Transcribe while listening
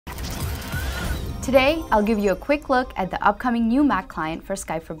Today, I'll give you a quick look at the upcoming new Mac client for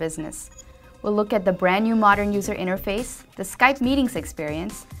Skype for Business. We'll look at the brand new modern user interface, the Skype meetings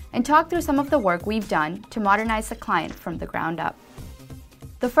experience, and talk through some of the work we've done to modernize the client from the ground up.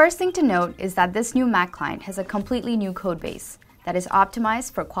 The first thing to note is that this new Mac client has a completely new codebase that is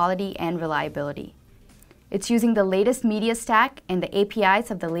optimized for quality and reliability. It's using the latest media stack and the APIs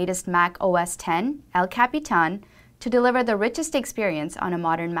of the latest Mac OS X, El Capitan, to deliver the richest experience on a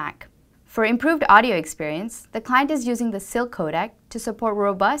modern Mac. For improved audio experience, the client is using the Silk codec to support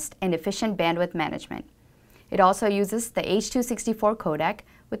robust and efficient bandwidth management. It also uses the H.264 codec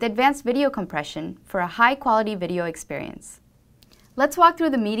with advanced video compression for a high-quality video experience. Let's walk through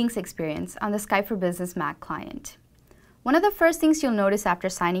the meetings experience on the Skype for Business Mac client. One of the first things you'll notice after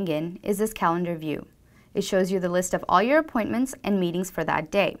signing in is this calendar view. It shows you the list of all your appointments and meetings for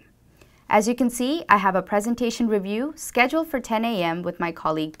that day. As you can see, I have a presentation review scheduled for 10 a.m. with my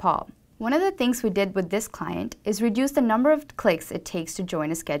colleague Paul. One of the things we did with this client is reduce the number of clicks it takes to join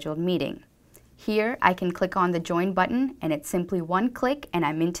a scheduled meeting. Here, I can click on the Join button and it's simply one click and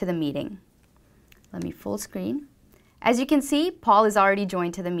I'm into the meeting. Let me full screen. As you can see, Paul is already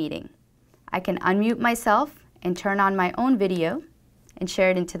joined to the meeting. I can unmute myself and turn on my own video and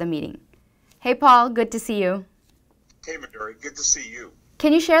share it into the meeting. Hey Paul, good to see you. Hey Maduri, good to see you.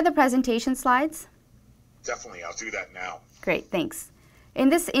 Can you share the presentation slides? Definitely, I'll do that now. Great, thanks. In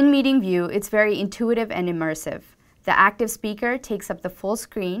this in-meeting view, it's very intuitive and immersive. The active speaker takes up the full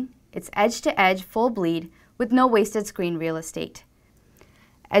screen. It's edge-to-edge, full bleed, with no wasted screen real estate.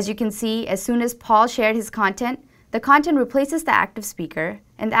 As you can see, as soon as Paul shared his content, the content replaces the active speaker,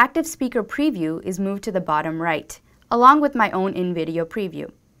 and the active speaker preview is moved to the bottom right, along with my own in-video preview.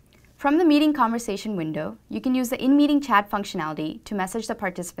 From the meeting conversation window, you can use the in-meeting chat functionality to message the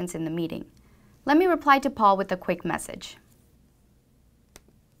participants in the meeting. Let me reply to Paul with a quick message.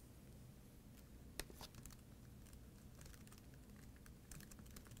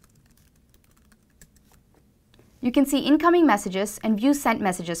 You can see incoming messages and view sent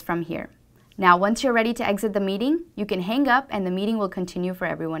messages from here. Now, once you're ready to exit the meeting, you can hang up and the meeting will continue for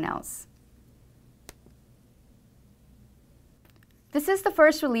everyone else. This is the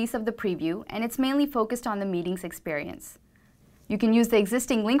first release of the preview, and it's mainly focused on the meetings experience. You can use the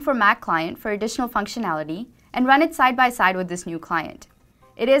existing Link for Mac client for additional functionality and run it side by side with this new client.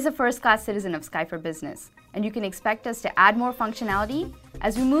 It is a first-class citizen of Skype for Business, and you can expect us to add more functionality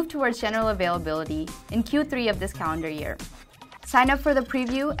as we move towards general availability in Q3 of this calendar year. Sign up for the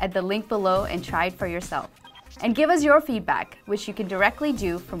preview at the link below and try it for yourself. And give us your feedback, which you can directly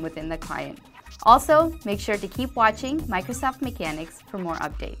do from within the client. Also, make sure to keep watching Microsoft Mechanics for more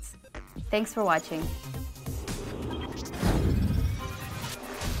updates. Thanks for watching.